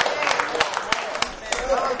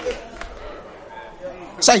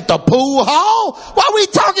 This ain't the pool hall. Why are we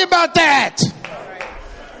talking about that?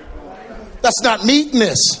 That's not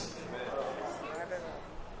meekness.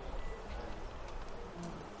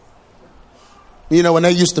 You know, when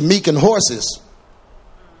they used to meeken horses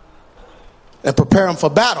and prepare them for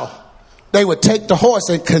battle, they would take the horse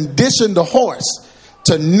and condition the horse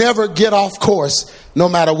to never get off course no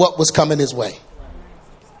matter what was coming his way.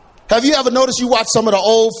 Have you ever noticed, you watch some of the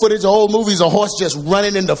old footage, old movies, a horse just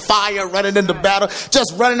running into fire, running into battle,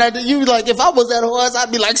 just running at you? Like, if I was that horse,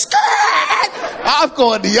 I'd be like, skirt! I'm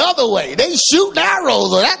going the other way. They shoot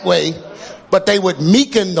arrows that way. But they would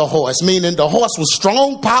meeken the horse, meaning the horse was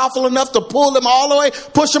strong, powerful enough to pull him all the way,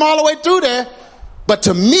 push him all the way through there. But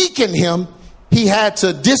to meeken him, he had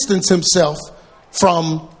to distance himself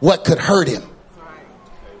from what could hurt him.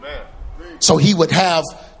 So he would have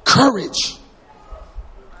courage,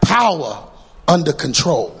 power under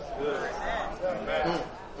control.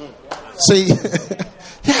 See,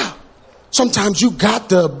 yeah, sometimes you got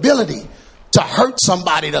the ability to hurt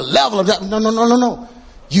somebody, the level of that. No.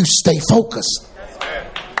 You stay focused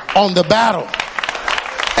on the battle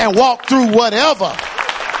and walk through whatever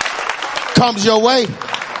comes your way.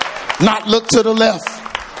 Not look to the left,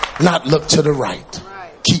 not look to the right.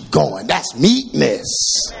 Keep going. That's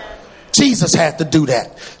meekness. Jesus had to do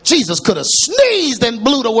that. Jesus could have sneezed and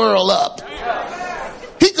blew the world up.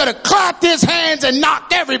 He could have clapped his hands and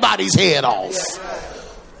knocked everybody's head off.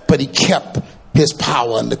 But he kept his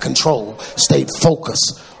power under control, stayed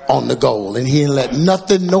focused on the goal, and he didn't let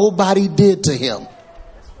nothing nobody did to him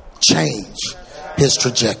change his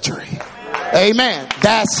trajectory. Amen.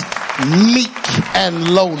 That's meek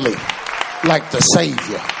and lowly, like the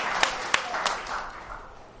Savior.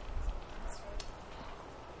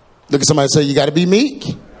 Look at somebody and say, you got to be meek,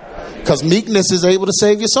 because meekness is able to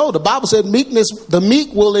save your soul. The Bible said meekness, the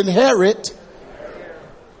meek will inherit.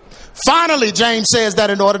 Finally, James says that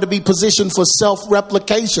in order to be positioned for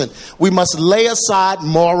self-replication, we must lay aside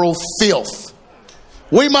moral filth.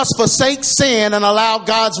 We must forsake sin and allow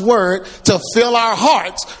God's word to fill our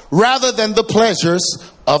hearts rather than the pleasures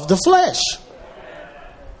of the flesh.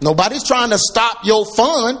 Nobody's trying to stop your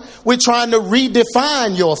fun. We're trying to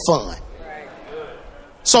redefine your fun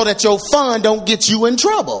so that your fun don't get you in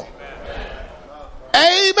trouble.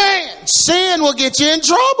 Amen. Sin will get you in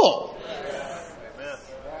trouble.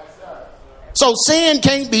 So sin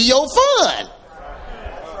can't be your fun.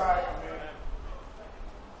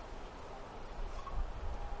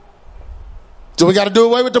 So we got to do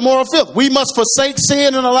away with the moral filth. We must forsake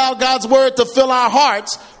sin and allow God's word to fill our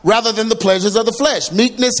hearts rather than the pleasures of the flesh.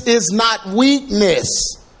 Meekness is not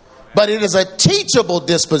weakness, but it is a teachable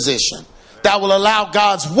disposition that will allow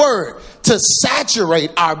God's word to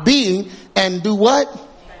saturate our being and do what?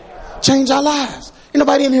 Change our lives. Ain't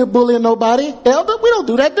nobody in here bullying nobody. Elder, we don't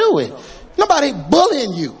do that, do we? Nobody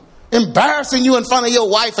bullying you, embarrassing you in front of your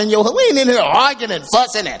wife and your husband. We ain't in here arguing and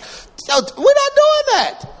fussing. We're not doing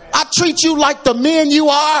that. I treat you like the men you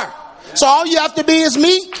are. So all you have to be is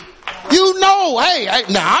meek. You know, hey,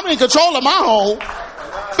 now I'm in control of my home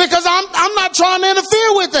because I'm not trying to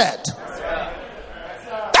interfere with that.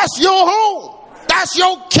 That's your home. That's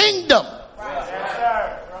your kingdom.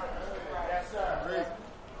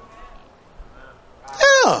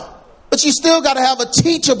 But you still got to have a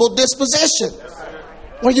teachable disposition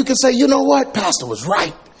where you can say, you know what? Pastor was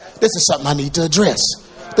right. This is something I need to address.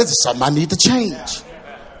 This is something I need to change.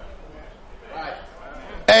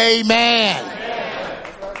 Amen.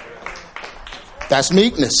 That's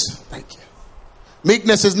meekness. Thank you.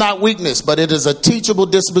 Meekness is not weakness, but it is a teachable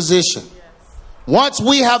disposition. Once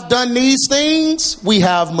we have done these things, we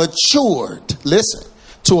have matured, listen,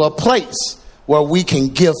 to a place where we can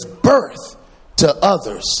give birth to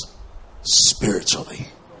others spiritually.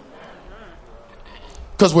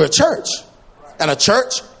 Because we're a church, and a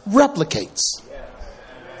church replicates.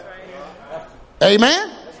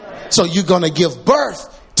 Amen? So you're going to give birth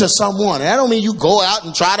to someone. And that don't mean you go out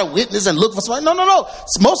and try to witness and look for somebody. No.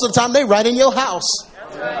 Most of the time, they right in your house.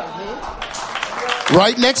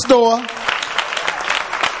 Right next door.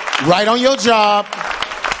 Right on your job.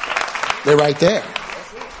 They're right there.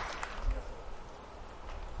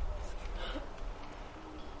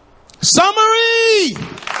 Summary.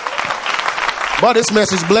 But this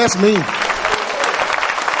message blessed me.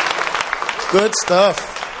 Good stuff.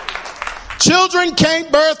 Children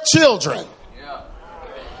can't birth children.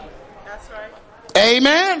 That's right.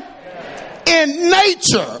 Amen. In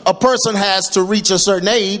nature, a person has to reach a certain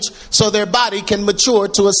age so their body can mature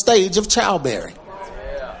to a stage of childbearing.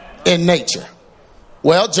 In nature.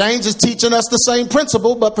 Well, James is teaching us the same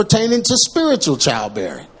principle, but pertaining to spiritual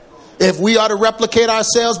childbearing. If we are to replicate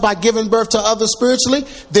ourselves by giving birth to others spiritually,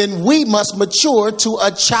 then we must mature to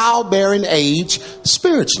a childbearing age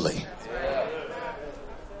spiritually.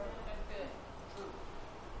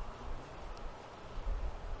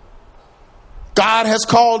 God has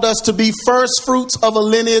called us to be first fruits of a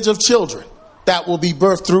lineage of children that will be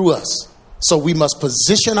birthed through us. So we must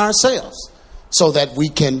position ourselves so that we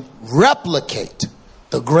can replicate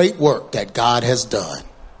the great work that God has done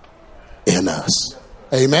in us.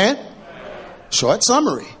 Amen. Short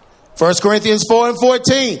summary. 1 Corinthians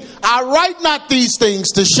 4:14. I write not these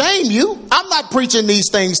things to shame you. I'm not preaching these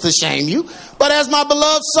things to shame you. But as my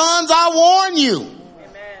beloved sons, I warn you.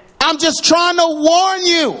 Amen. I'm just trying to warn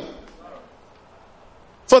you.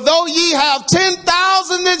 For though ye have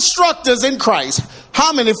 10,000 instructors in Christ,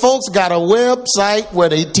 how many folks got a website where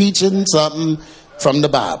they teaching something from the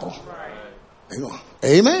Bible?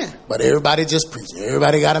 Amen. But everybody just preaching.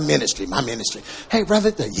 Everybody got a ministry. My ministry. Hey,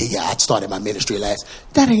 brother. Yeah, I started my ministry last.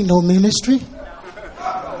 That ain't no ministry.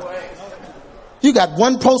 You got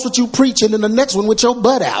one post with you preaching and the next one with your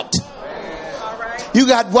butt out. You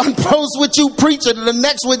got one post with you preaching and the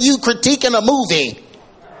next with you critiquing a movie.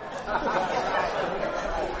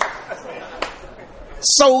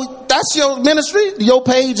 So that's your ministry. Your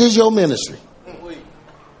page is your ministry.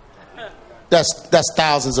 That's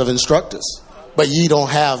thousands of instructors. But ye don't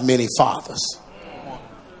have many fathers.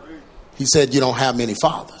 He said you don't have many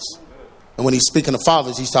fathers. And when he's speaking of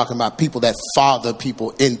fathers, he's talking about people that father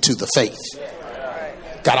people into the faith.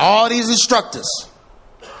 Got all these instructors,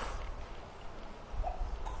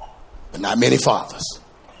 but not many fathers.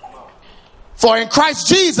 For in Christ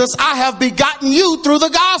Jesus, I have begotten you through the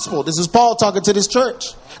gospel. This is Paul talking to this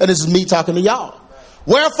church. And this is me talking to y'all.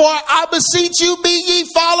 Wherefore, I beseech you, be ye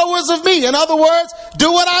followers of me. In other words,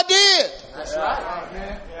 do what I did. That's right.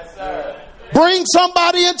 Yes, sir. Bring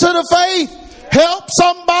somebody into the faith. Help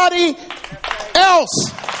somebody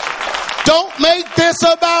else. Don't make this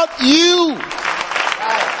about you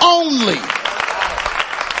only.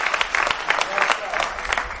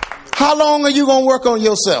 How long are you going to work on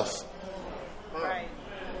yourself?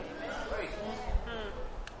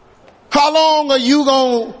 How long are you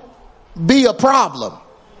going to be a problem?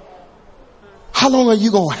 How long are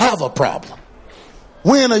you going to have a problem?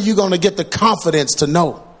 When are you going to get the confidence to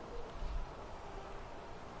know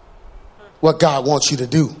what God wants you to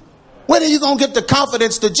do? When are you going to get the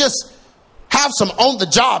confidence to just have some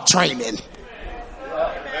on-the-job training?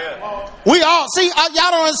 We all, see, y'all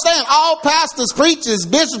don't understand. All pastors, preachers,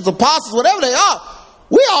 bishops, apostles, whatever they are,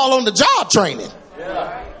 we all on the job training.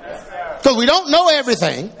 Because we don't know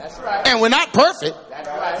everything. And we're not perfect.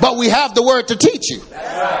 But we have the word to teach you.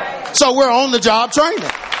 So we're on the job training.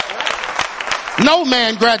 No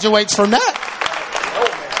man graduates from that.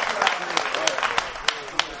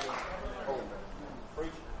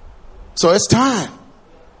 So it's time.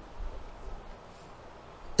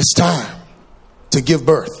 It's time to give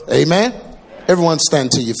birth. Amen. Everyone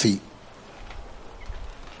stand to your feet.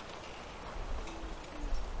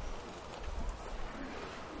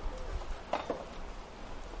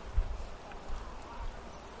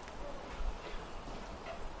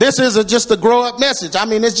 This isn't just a grow up message. I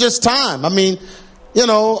mean, it's just time. I mean, you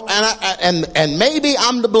know, and maybe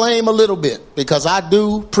I'm to blame a little bit because I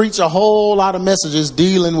do preach a whole lot of messages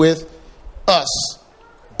dealing with us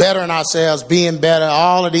bettering ourselves, being better,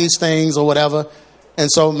 all of these things or whatever. And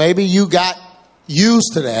so maybe you got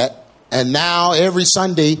used to that. And now every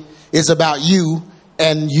Sunday is about you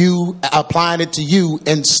and you applying it to you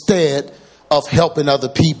instead of helping other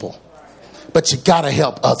people. But you got to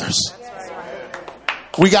help others.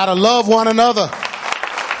 We got to love one another.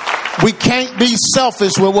 We can't be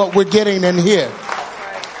selfish with what we're getting in here.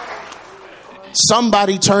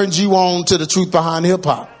 Somebody turned you on to the truth behind hip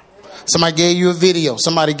hop. Somebody gave you a video.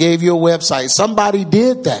 Somebody gave you a website. Somebody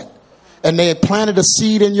did that. And they had planted a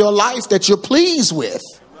seed in your life that you're pleased with.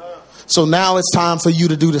 So now it's time for you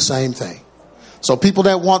to do the same thing. So people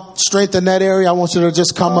that want strength in that area, I want you to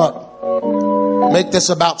just come up. Make this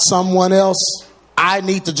about someone else. I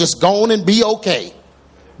need to just go on and be okay.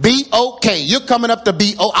 Be okay. You're coming up to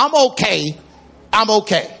be, I'm okay. I'm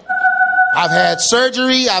okay. I've had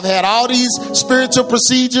surgery. I've had all these spiritual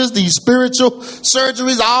procedures, these spiritual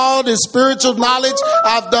surgeries, all this spiritual knowledge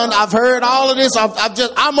I've heard all of this.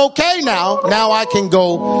 I'm okay now. Now I can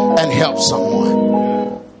go and help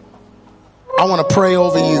someone. I want to pray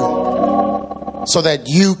over you so that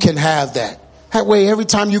you can have that. That way, every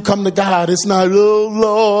time you come to God, it's not, oh,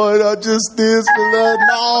 Lord, I just this and that.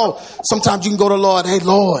 No. Sometimes you can go to Lord, hey,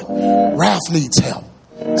 Lord, Ralph needs help.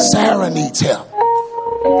 Sarah needs help.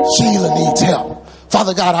 Sheila needs help.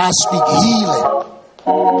 Father God, I speak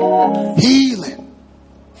healing. Healing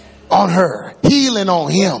on her. Healing on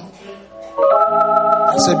him.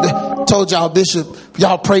 I said, told y'all, Bishop,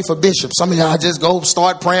 y'all pray for Bishop. Some of y'all just go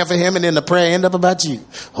start praying for him and then the prayer end up about you.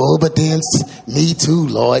 Oh, but then me too,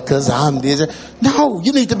 Lord, because I'm this. No,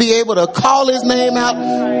 you need to be able to call his name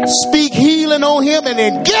out, speak healing on him, and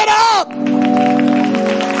then get up.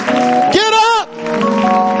 Get up.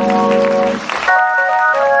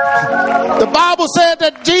 The Bible said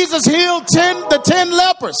that Jesus healed the 10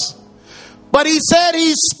 lepers. But he said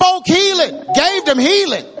he spoke healing, gave them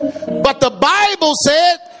healing. But the Bible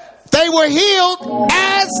said they were healed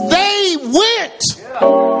as they went.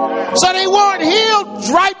 So they weren't healed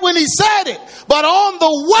right when he said it, but on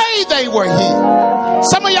the way they were healed.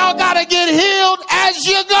 Some of y'all got to get healed as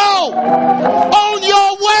you go. On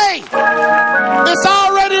your way. It's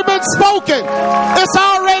already been spoken. It's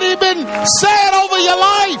already been said over your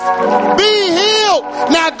life. Be healed.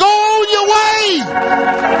 Now go on your way.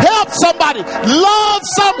 Help somebody. Love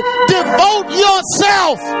somebody. Devote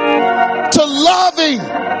yourself to loving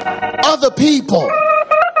other people.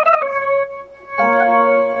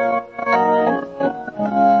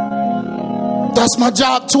 That's my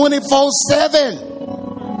job 24/7.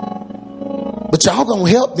 But y'all gonna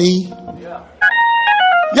help me.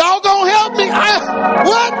 Y'all gonna help me.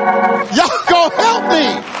 What? Y'all gonna help me.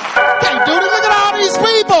 Can't do this. Look at all these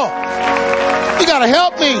people. You gotta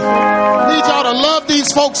help me. Need y'all to love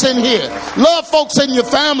these folks in here. Love folks in your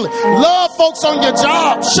family. Love folks on your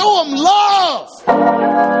job. Show them love.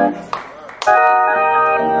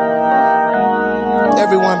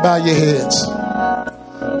 Everyone bow your heads.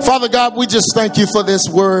 Father God, we just thank you for this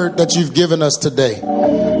word that you've given us today.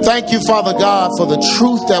 Thank you, Father God, for the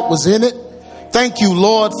truth that was in it. Thank you,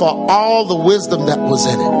 Lord, for all the wisdom that was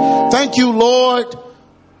in it. Thank you, Lord,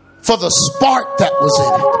 for the spark that was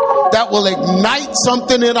in it, that will ignite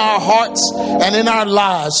something in our hearts and in our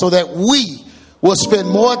lives so that we will spend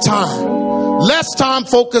more time, less time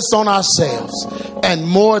focused on ourselves and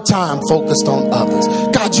more time focused on others.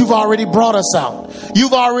 God, you've already brought us out.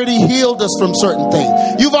 You've already healed us from certain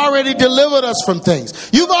things. You've already delivered us from things.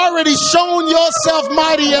 You've already shown yourself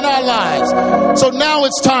mighty in our lives. So now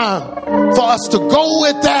it's time for us to go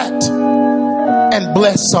with that and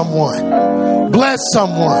bless someone. Bless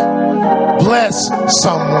someone. Bless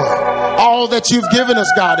someone. All that you've given us,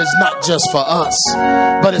 God, is not just for us,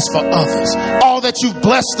 but it's for others. All that you've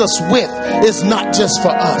blessed us with is not just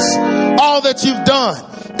for us. All that you've done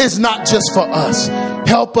is not just for us.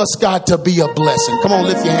 Help us, God, to be a blessing. Come on,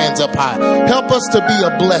 lift your hands up high. Help us to be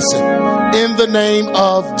a blessing in the name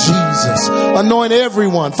of Jesus. Anoint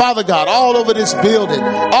everyone, Father God, all over this building,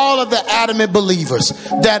 all of the adamant believers,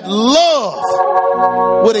 that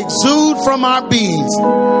love would exude from our beings.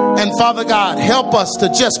 And Father God, help us to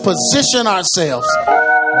just position ourselves,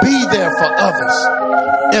 be there for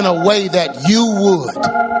others in a way that you would,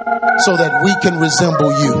 so that we can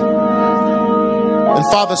resemble you. And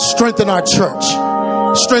Father, strengthen our church.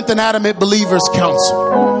 Strengthen Adamant Believers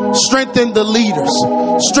Council. Strengthen the leaders.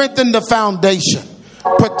 Strengthen the foundation.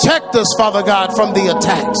 Protect us, Father God, from the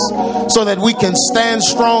attacks so that we can stand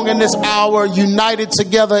strong in this hour, united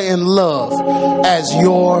together in love as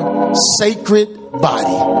your sacred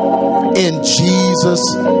body. In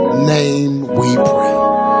Jesus' name we pray.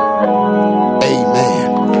 Amen.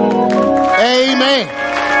 Amen.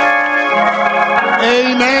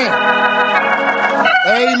 Amen.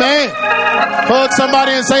 Hug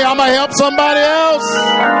somebody and say, I'm going to help somebody else.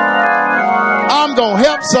 I'm going to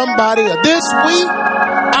help somebody. This week,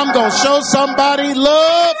 I'm going to show somebody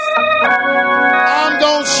love. I'm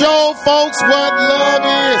going to show folks what love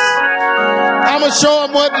is. I'm going to show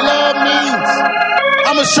them what love means.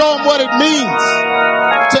 I'm going to show them what it means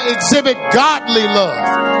to exhibit godly love,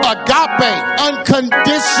 agape,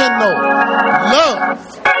 unconditional love.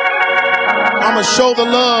 I'm going to show the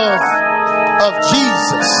love of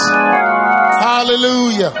Jesus.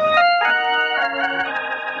 Hallelujah.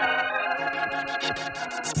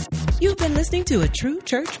 You've been listening to A True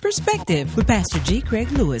Church Perspective with Pastor G.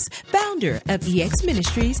 Craig Lewis, founder of EX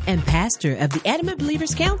Ministries and pastor of the Adamant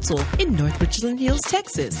Believers Council in North Richland Hills,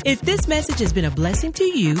 Texas. If this message has been a blessing to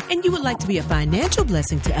you and you would like to be a financial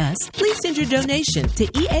blessing to us, please send your donation to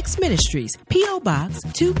EX Ministries, P.O. Box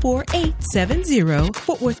 24870,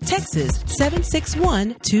 Fort Worth, Texas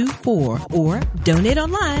 76124, or donate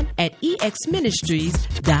online at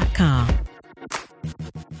exministries.com.